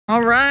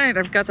All right,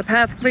 I've got the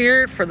path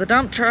cleared for the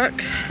dump truck,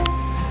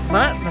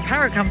 but the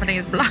power company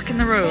is blocking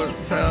the road,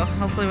 so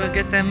hopefully we'll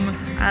get them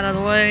out of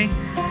the way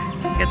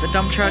and get the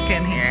dump truck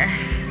in here.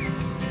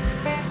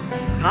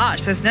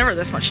 Gosh, there's never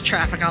this much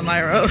traffic on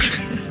my road.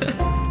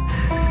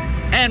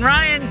 And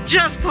Ryan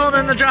just pulled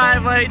in the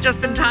driveway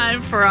just in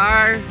time for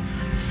our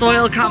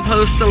soil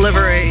compost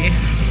delivery.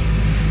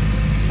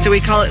 Do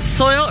we call it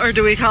soil or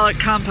do we call it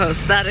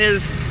compost? That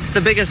is the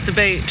biggest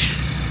debate.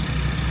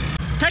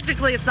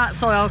 Technically it's not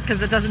soil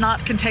because it does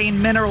not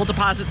contain mineral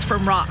deposits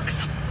from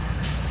rocks.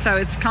 So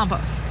it's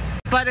compost.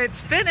 But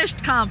it's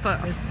finished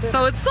compost,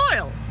 so it's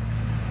soil.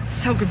 It's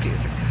so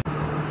confusing.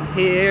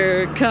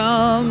 Here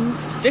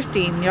comes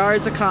 15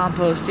 yards of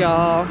compost,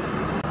 y'all.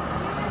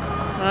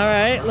 All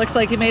right, looks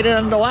like he made it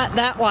under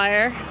that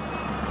wire.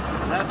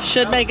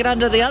 Should make it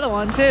under the other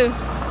one too.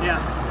 Yeah,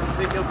 I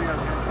think he'll be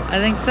okay. I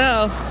think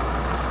so.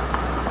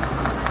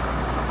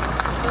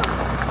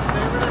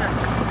 Stay over there.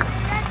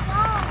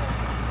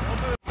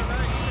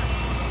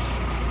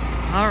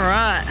 All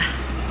right.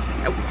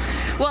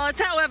 Well,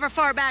 it's however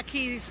far back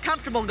he's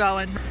comfortable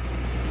going.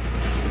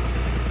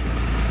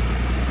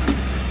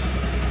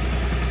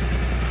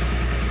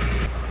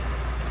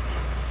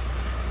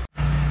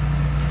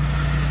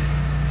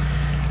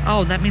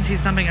 Oh, that means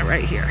he's dumping it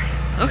right here.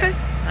 Okay,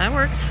 that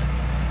works.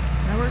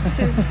 That works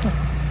too.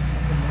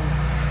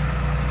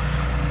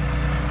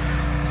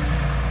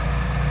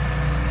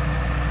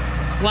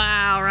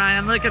 Wow,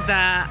 Ryan, look at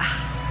that.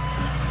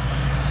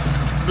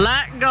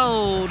 Black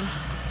gold.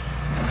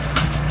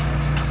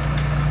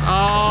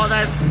 Oh,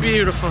 that's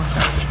beautiful.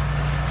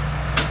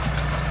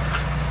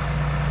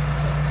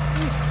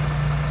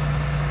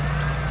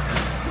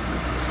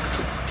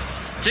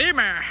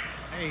 Steamer.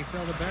 Hey, he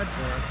filled the bed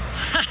for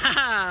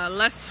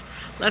us.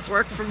 less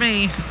work for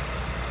me.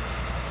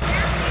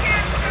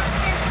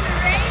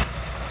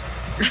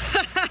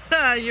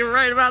 You're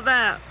right about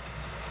that.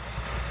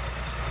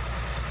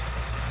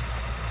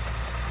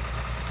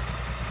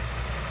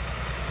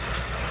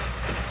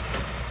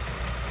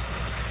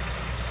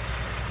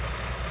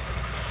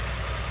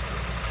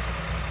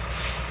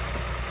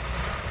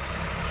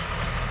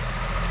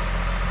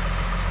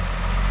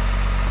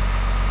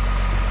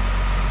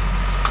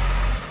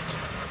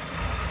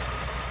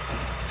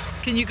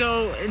 Can you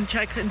go and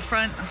check in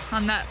front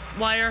on that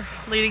wire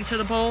leading to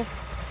the pole?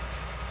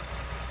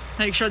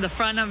 Make sure the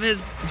front of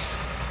his...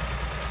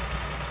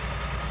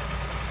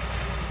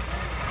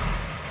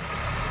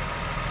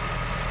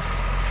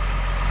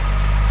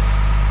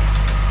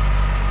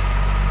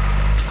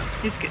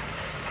 He's good.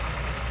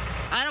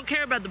 I don't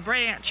care about the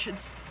branch.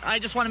 I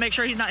just want to make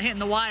sure he's not hitting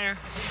the wire.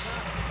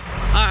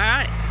 All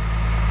right.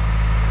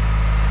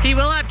 He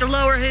will have to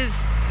lower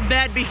his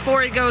bed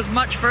before he goes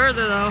much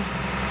further, though.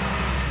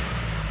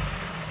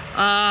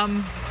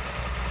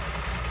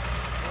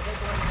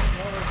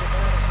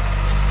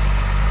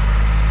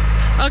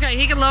 Okay,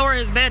 he can lower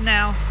his bed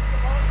now.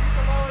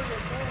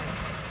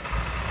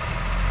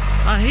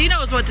 He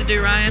knows what to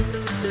do, Ryan.